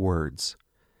last words.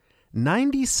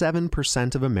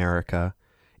 97% of America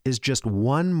is just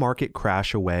one market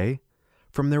crash away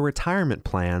from their retirement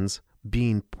plans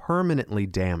being permanently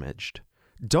damaged.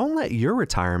 Don't let your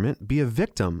retirement be a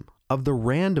victim of the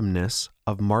randomness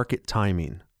of market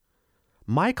timing.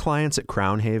 My clients at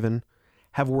Crown Haven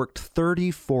have worked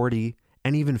 30, 40,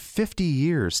 and even 50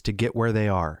 years to get where they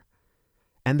are.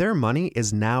 And their money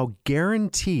is now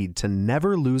guaranteed to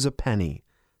never lose a penny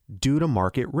due to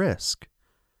market risk.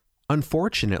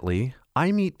 Unfortunately,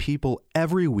 I meet people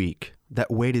every week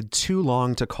that waited too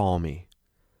long to call me.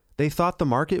 They thought the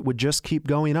market would just keep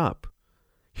going up.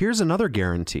 Here's another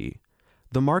guarantee.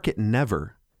 The market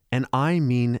never, and I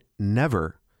mean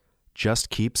never, just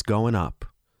keeps going up.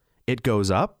 It goes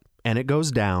up and it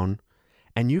goes down,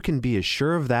 and you can be as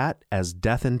sure of that as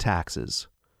death and taxes.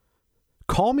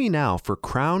 Call me now for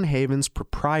Crown Haven's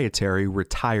proprietary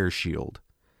Retire Shield.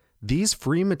 These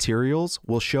free materials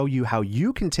will show you how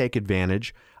you can take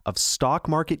advantage of stock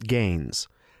market gains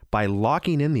by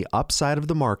locking in the upside of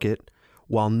the market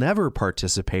while never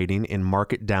participating in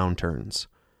market downturns.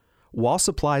 While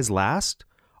supplies last,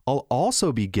 I'll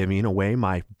also be giving away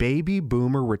my Baby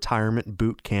Boomer Retirement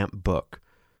Bootcamp book.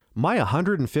 My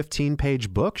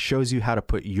 115-page book shows you how to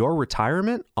put your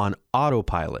retirement on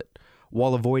autopilot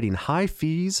while avoiding high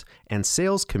fees and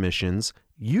sales commissions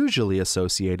usually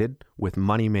associated with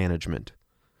money management.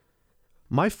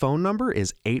 My phone number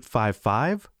is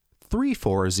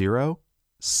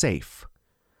 855-340-SAFE.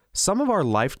 Some of our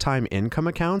lifetime income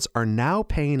accounts are now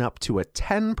paying up to a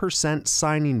 10%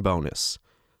 signing bonus.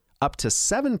 up to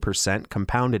 7%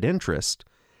 compounded interest,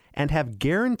 and have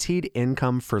guaranteed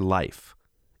income for life.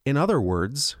 In other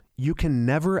words, you can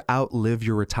never outlive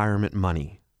your retirement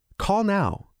money. Call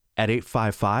now at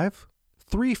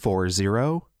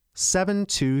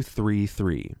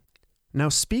 855-340-7233. Now,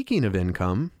 speaking of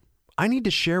income, I need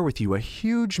to share with you a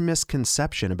huge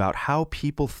misconception about how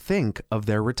people think of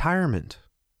their retirement.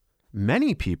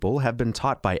 Many people have been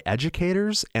taught by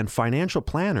educators and financial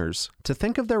planners to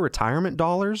think of their retirement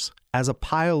dollars as a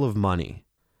pile of money.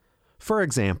 For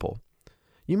example,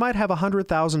 you might have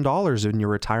 $100,000 in your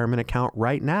retirement account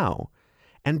right now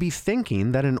and be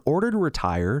thinking that in order to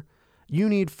retire, you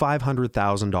need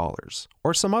 $500,000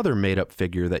 or some other made-up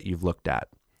figure that you've looked at.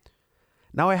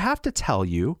 Now, I have to tell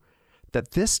you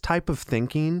that this type of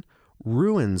thinking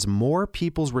ruins more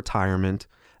people's retirement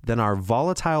than our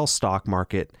volatile stock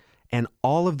market and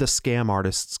all of the scam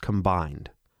artists combined.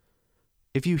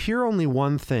 If you hear only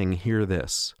one thing, hear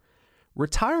this.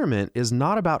 Retirement is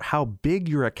not about how big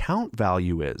your account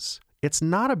value is. It's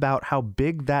not about how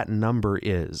big that number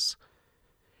is.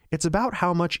 It's about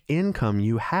how much income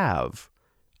you have.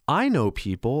 I know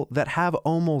people that have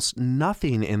almost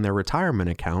nothing in their retirement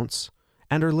accounts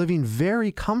and are living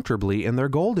very comfortably in their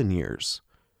golden years.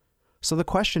 So the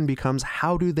question becomes,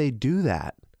 how do they do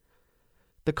that?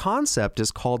 The concept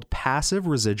is called passive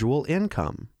residual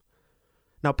income.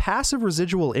 Now, passive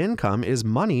residual income is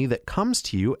money that comes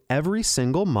to you every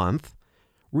single month,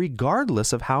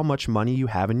 regardless of how much money you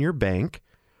have in your bank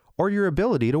or your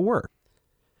ability to work.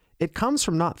 It comes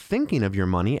from not thinking of your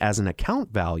money as an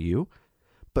account value,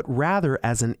 but rather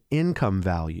as an income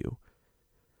value.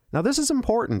 Now, this is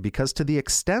important because to the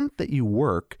extent that you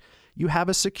work, you have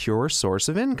a secure source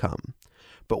of income.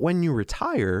 But when you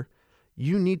retire,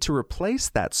 you need to replace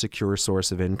that secure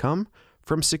source of income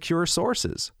from secure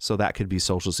sources. So that could be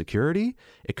Social Security,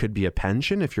 it could be a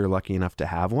pension if you're lucky enough to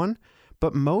have one,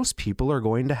 but most people are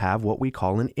going to have what we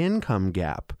call an income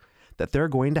gap that they're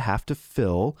going to have to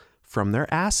fill from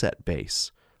their asset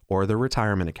base or their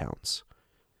retirement accounts.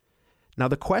 Now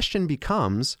the question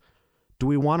becomes, do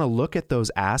we want to look at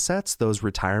those assets, those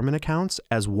retirement accounts,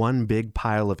 as one big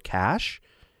pile of cash?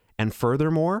 And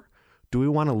furthermore, do we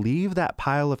want to leave that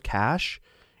pile of cash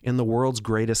in the world's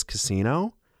greatest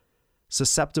casino,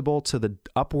 susceptible to the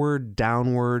upward,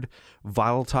 downward,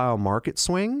 volatile market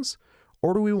swings?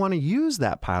 Or do we want to use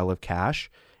that pile of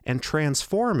cash and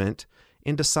transform it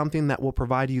into something that will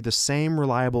provide you the same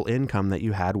reliable income that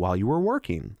you had while you were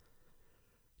working?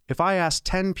 If I asked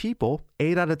 10 people,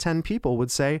 8 out of 10 people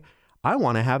would say, I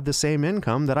want to have the same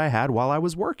income that I had while I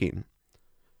was working.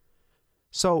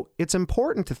 So it's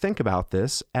important to think about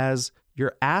this as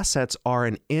your assets are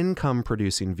an income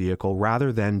producing vehicle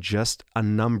rather than just a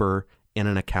number in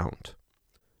an account.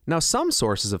 Now, some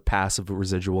sources of passive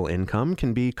residual income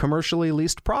can be commercially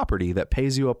leased property that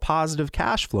pays you a positive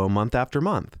cash flow month after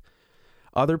month.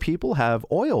 Other people have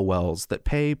oil wells that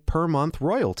pay per month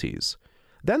royalties.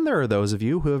 Then there are those of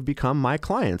you who have become my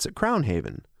clients at Crown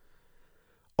Haven.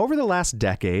 Over the last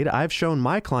decade, I've shown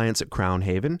my clients at Crown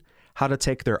Haven how to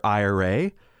take their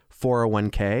IRA,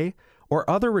 401k, or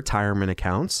other retirement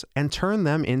accounts and turn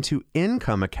them into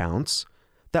income accounts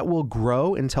that will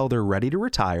grow until they're ready to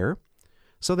retire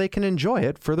so they can enjoy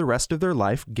it for the rest of their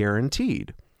life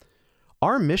guaranteed.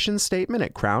 Our mission statement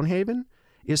at Crown Haven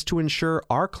is to ensure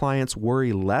our clients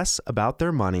worry less about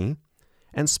their money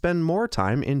and spend more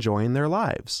time enjoying their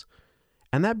lives.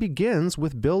 And that begins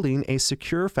with building a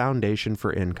secure foundation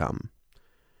for income.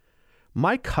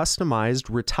 My customized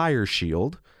Retire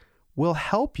Shield will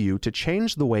help you to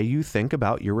change the way you think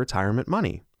about your retirement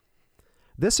money.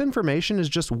 This information is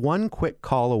just one quick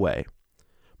call away.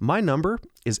 My number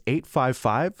is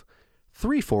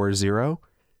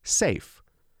 855-340-SAFE.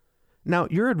 Now,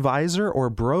 your advisor or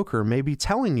broker may be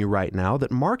telling you right now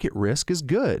that market risk is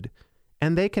good,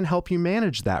 and they can help you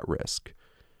manage that risk.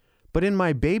 But in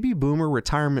my Baby Boomer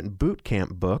Retirement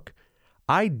Bootcamp book,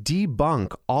 I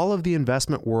debunk all of the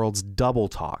investment world's double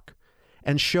talk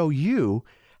and show you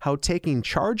how taking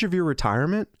charge of your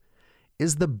retirement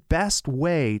is the best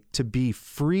way to be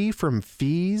free from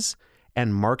fees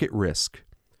and market risk.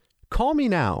 Call me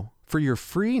now for your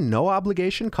free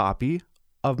no-obligation copy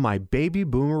of my Baby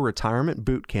Boomer Retirement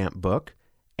Bootcamp book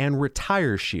and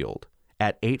Retire Shield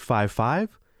at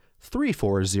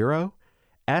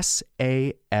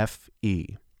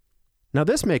 855-340-SAFE. Now,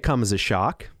 this may come as a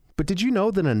shock, but did you know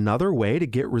that another way to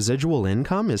get residual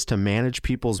income is to manage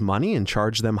people's money and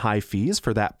charge them high fees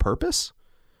for that purpose?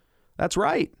 That's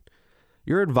right.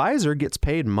 Your advisor gets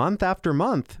paid month after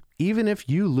month, even if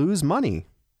you lose money.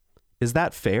 Is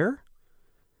that fair?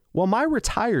 Well, my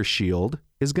Retire Shield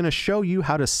is going to show you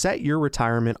how to set your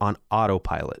retirement on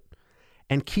autopilot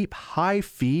and keep high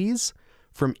fees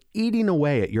from eating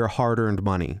away at your hard-earned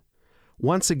money.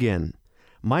 Once again,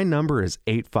 my number is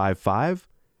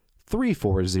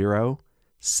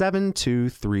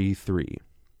 855-340-7233.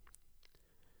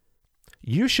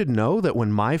 You should know that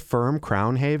when my firm,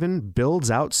 Crown Haven, builds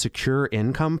out secure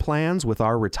income plans with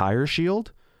our Retire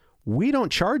Shield, we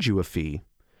don't charge you a fee.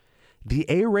 The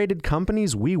A-rated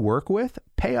companies we work with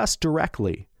pay us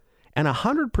directly, and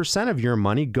 100% of your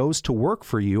money goes to work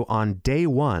for you on day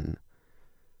one.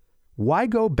 Why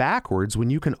go backwards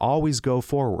when you can always go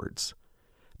forwards?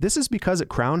 This is because at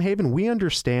Crown Haven, we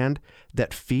understand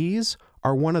that fees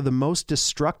are one of the most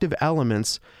destructive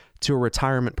elements to a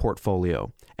retirement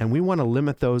portfolio, and we want to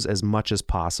limit those as much as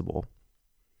possible.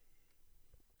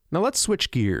 Now let's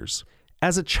switch gears.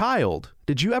 As a child,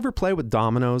 did you ever play with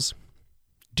dominoes?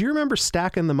 Do you remember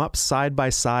stacking them up side by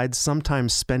side,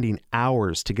 sometimes spending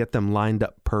hours to get them lined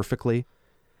up perfectly?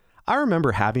 I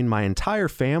remember having my entire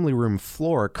family room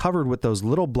floor covered with those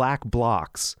little black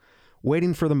blocks,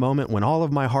 waiting for the moment when all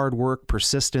of my hard work,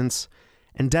 persistence,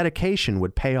 and dedication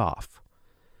would pay off.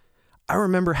 I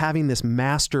remember having this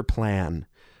master plan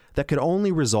that could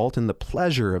only result in the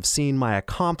pleasure of seeing my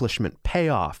accomplishment pay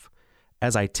off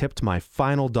as I tipped my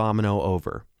final domino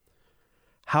over.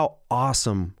 How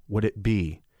awesome would it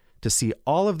be to see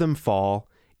all of them fall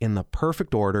in the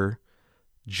perfect order,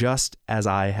 just as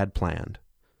I had planned?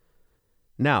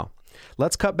 Now,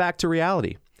 let's cut back to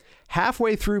reality.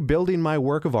 Halfway through building my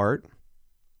work of art,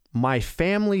 my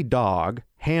family dog,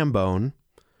 Hambone,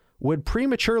 would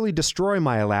prematurely destroy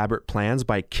my elaborate plans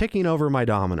by kicking over my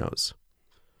dominoes.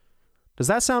 Does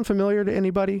that sound familiar to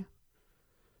anybody?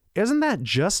 Isn't that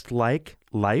just like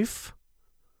life?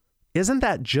 Isn't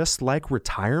that just like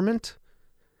retirement?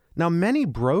 Now, many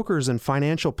brokers and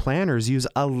financial planners use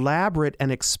elaborate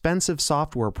and expensive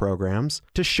software programs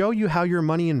to show you how your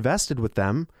money invested with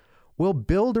them will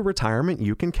build a retirement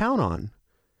you can count on.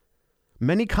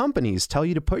 Many companies tell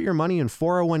you to put your money in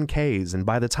 401ks, and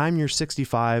by the time you're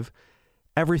 65,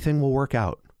 everything will work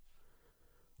out.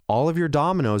 All of your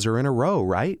dominoes are in a row,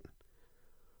 right?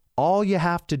 All you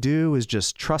have to do is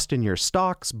just trust in your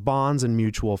stocks, bonds, and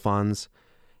mutual funds,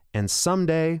 and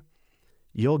someday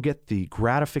you'll get the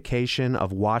gratification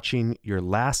of watching your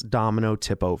last domino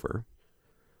tip over.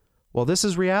 Well, this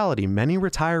is reality. Many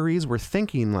retirees were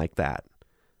thinking like that.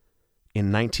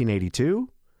 In 1982,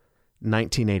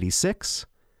 1986,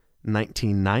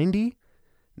 1990,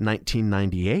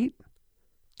 1998,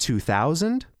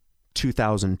 2000,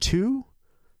 2002,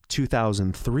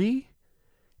 2003,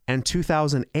 and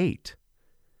 2008.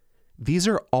 These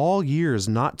are all years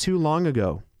not too long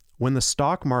ago when the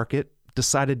stock market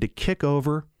decided to kick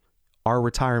over our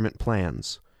retirement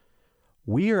plans.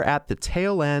 We are at the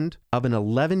tail end of an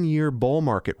 11-year bull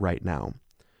market right now.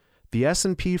 The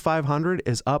S&P 500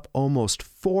 is up almost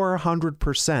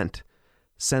 400%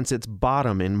 since its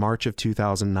bottom in March of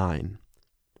 2009.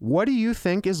 What do you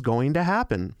think is going to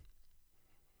happen?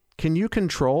 Can you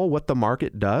control what the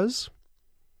market does?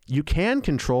 You can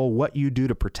control what you do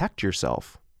to protect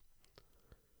yourself.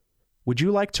 Would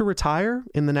you like to retire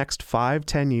in the next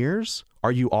 5-10 years?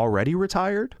 Are you already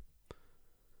retired?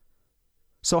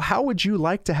 So how would you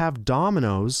like to have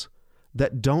dominoes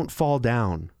that don't fall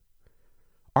down?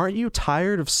 Aren't you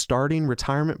tired of starting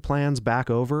retirement plans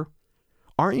back over?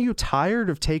 Aren't you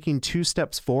tired of taking 2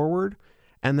 steps forward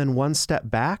and then 1 step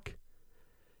back?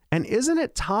 And isn't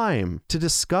it time to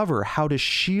discover how to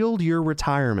shield your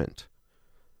retirement?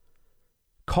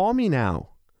 Call me now,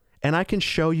 and I can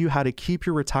show you how to keep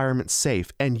your retirement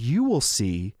safe, and you will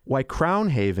see why Crown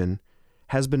Haven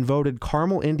has been voted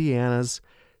Carmel, Indiana's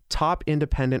top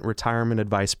independent retirement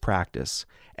advice practice.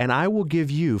 And I will give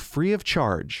you, free of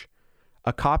charge,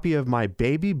 a copy of my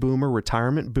Baby Boomer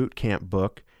Retirement Bootcamp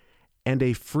book and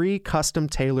a free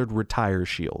custom-tailored Retire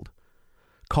Shield.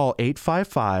 Call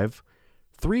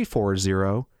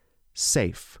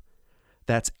 855-340-SAFE.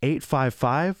 That's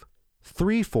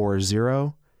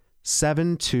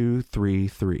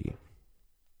 855-340-7233.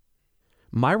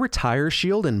 My Retire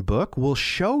Shield and book will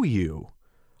show you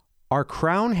our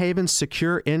Crown Haven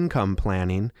secure income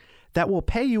planning that will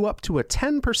pay you up to a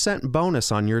 10%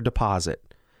 bonus on your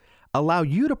deposit, allow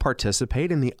you to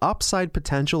participate in the upside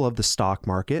potential of the stock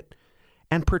market,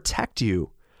 and protect you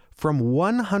from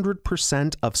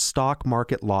 100% of stock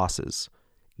market losses,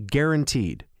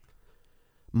 guaranteed.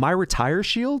 My Retire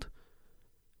Shield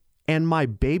and my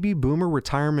Baby Boomer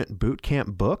Retirement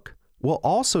Bootcamp book will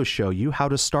also show you how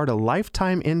to start a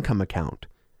lifetime income account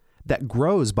that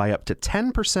grows by up to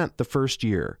 10% the first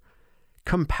year,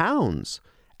 compounds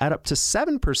at up to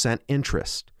 7%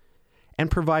 interest,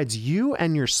 and provides you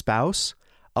and your spouse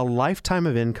a lifetime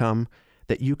of income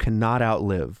that you cannot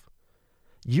outlive.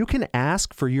 You can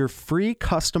ask for your free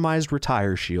customized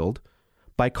Retire Shield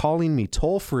by calling me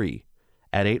toll-free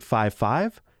at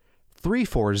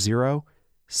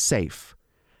 855-340-SAFE.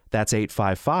 That's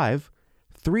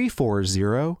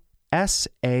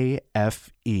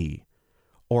 855-340-SAFE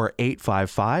or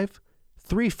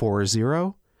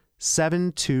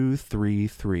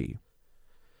 855-340-7233.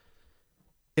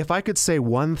 If I could say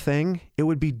one thing, it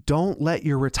would be don't let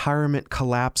your retirement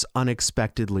collapse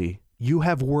unexpectedly. You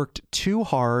have worked too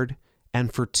hard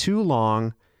and for too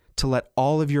long to let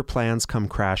all of your plans come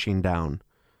crashing down.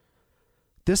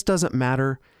 This doesn't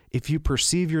matter if you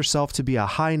perceive yourself to be a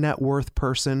high net worth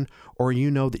person or you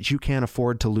know that you can't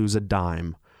afford to lose a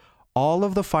dime. All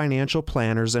of the financial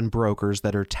planners and brokers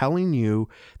that are telling you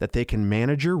that they can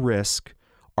manage your risk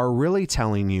are really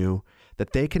telling you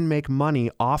that they can make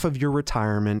money off of your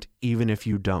retirement even if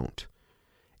you don't.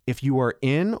 If you are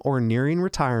in or nearing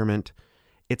retirement,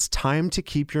 it's time to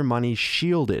keep your money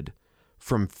shielded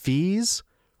from fees,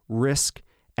 risk,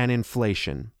 and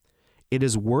inflation. It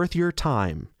is worth your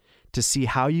time to see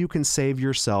how you can save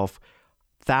yourself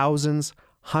thousands,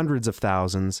 hundreds of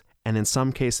thousands, and in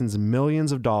some cases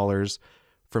millions of dollars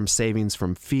from savings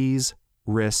from fees,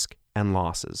 risk, and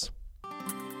losses.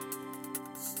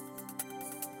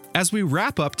 As we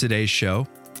wrap up today's show,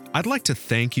 I'd like to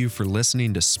thank you for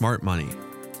listening to Smart Money.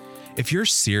 If you're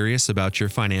serious about your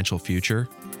financial future,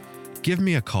 give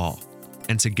me a call,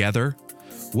 and together,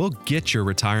 we'll get your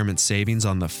retirement savings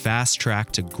on the fast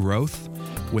track to growth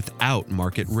without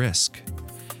market risk.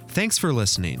 Thanks for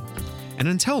listening, and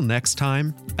until next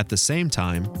time, at the same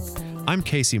time, I'm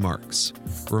Casey Marks,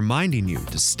 reminding you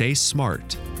to stay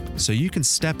smart so you can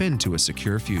step into a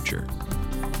secure future.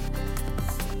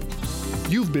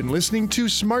 You've been listening to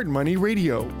Smart Money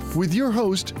Radio with your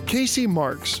host, Casey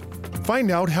Marks. Find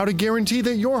out how to guarantee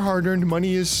that your hard-earned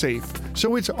money is safe,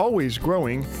 so it's always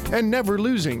growing and never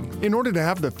losing in order to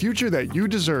have the future that you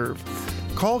deserve.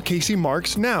 Call Casey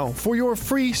Marks now for your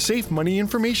free Safe Money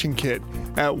Information Kit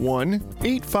at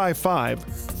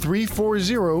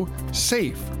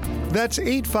 1-855-340-SAFE. That's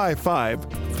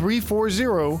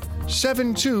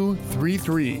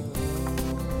 855-340-7233.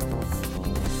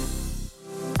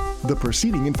 The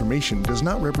preceding information does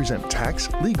not represent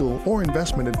tax, legal, or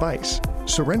investment advice.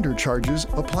 Surrender charges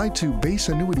apply to base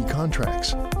annuity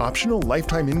contracts. Optional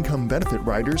lifetime income benefit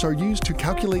riders are used to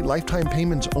calculate lifetime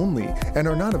payments only and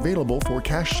are not available for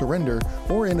cash surrender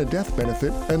or in a death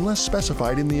benefit unless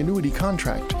specified in the annuity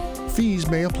contract. Fees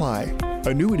may apply.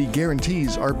 Annuity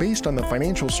guarantees are based on the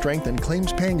financial strength and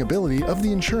claims paying ability of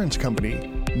the insurance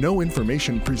company. No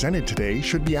information presented today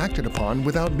should be acted upon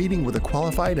without meeting with a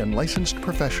qualified and licensed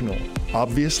professional.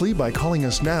 Obviously, by calling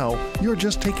us now, you're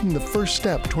just taking the first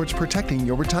step towards protecting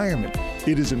your retirement.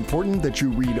 It is important that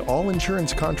you read all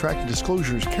insurance contract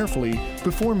disclosures carefully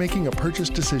before making a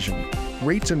purchase decision.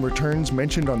 Rates and returns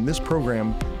mentioned on this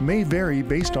program may vary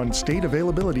based on state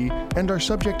availability and are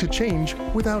subject to change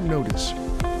without notice.